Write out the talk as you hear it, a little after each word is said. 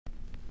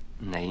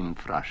Naim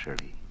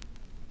Frashëri,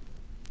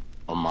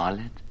 o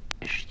malet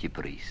e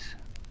Shqipërisë.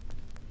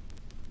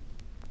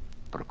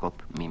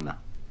 Prokop Mima.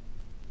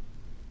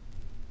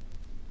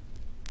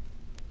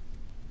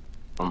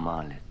 O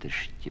malet e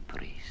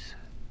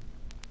Shqipërisë,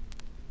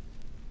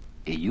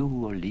 e ju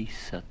o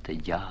lisat e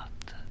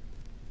gjatë,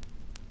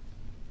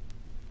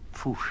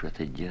 fushat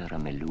e gjera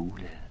me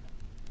lule,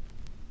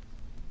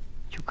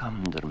 që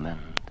kam ndër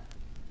mënt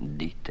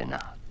ditë e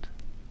natë.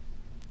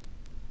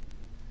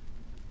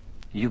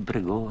 Ju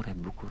bregore,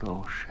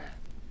 bukuroshe,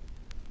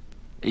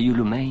 e ju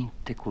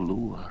lumenjt e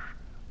kulluar,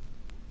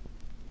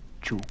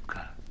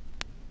 Çuka,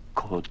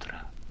 kodra,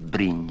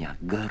 brinja,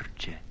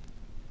 gërgje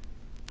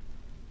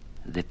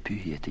dhe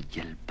pyjet e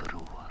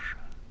gjelbëruar.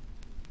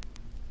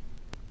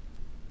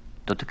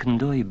 Do të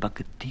këndoj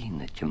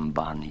Bagëtinë që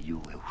mbani ju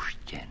e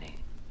ushqeni,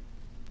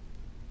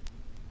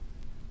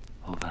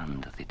 o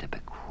vendët e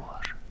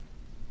bekuar,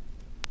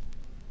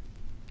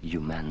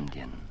 ju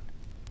mendjen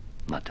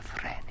ma të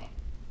freni.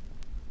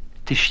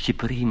 Ti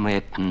Shqipëri më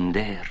jep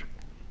ndër,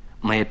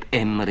 më jep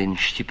emrin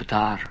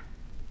shqiptar,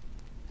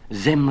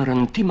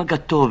 zemrën ti më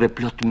gatove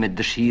plot me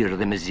dëshirë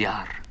dhe me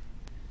zjarë.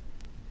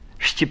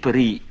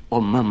 Shqipëri, o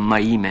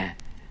mëma ime,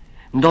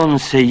 ndonë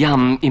se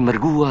jam i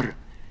mërguar,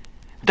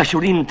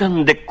 dashurin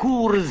tënde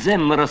kur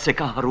zemra se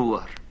ka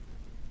haruar.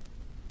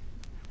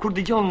 Kur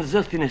dëgjon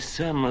zëthin e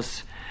sëmës,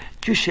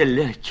 qyshe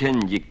lë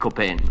qëngji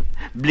kopen,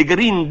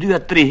 bligërin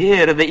 2-3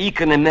 herë dhe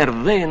ikën e merë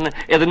dhen,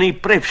 edhe në i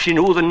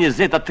prefshin udhën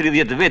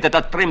 20-30 vete,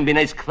 ta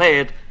trembin a i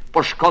skthejet,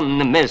 po shkon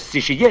në mes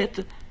si shijet,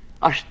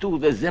 ashtu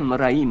dhe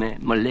zemra ime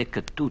më le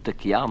këtu të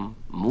kjam,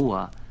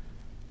 mua,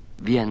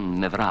 vjen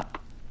me vrap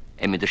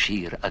e me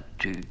dëshirë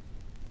aty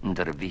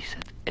ndër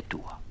viset e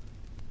tua.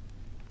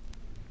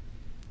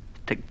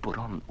 Tek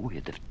buron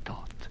ujet e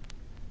ftot,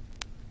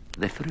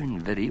 dhe fryn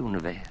veriu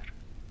në verë,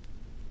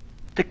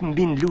 tek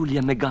mbin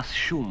lulja me gas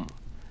shumë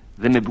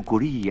dhe me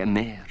bukuri e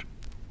merë,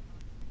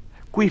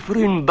 ku i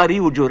fryn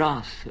bariu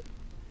gjuras,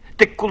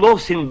 tek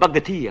kullosin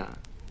Bagëtia,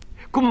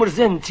 ku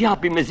mërzen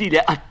cjapi me zile,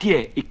 atje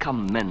i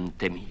kam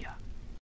mente mia.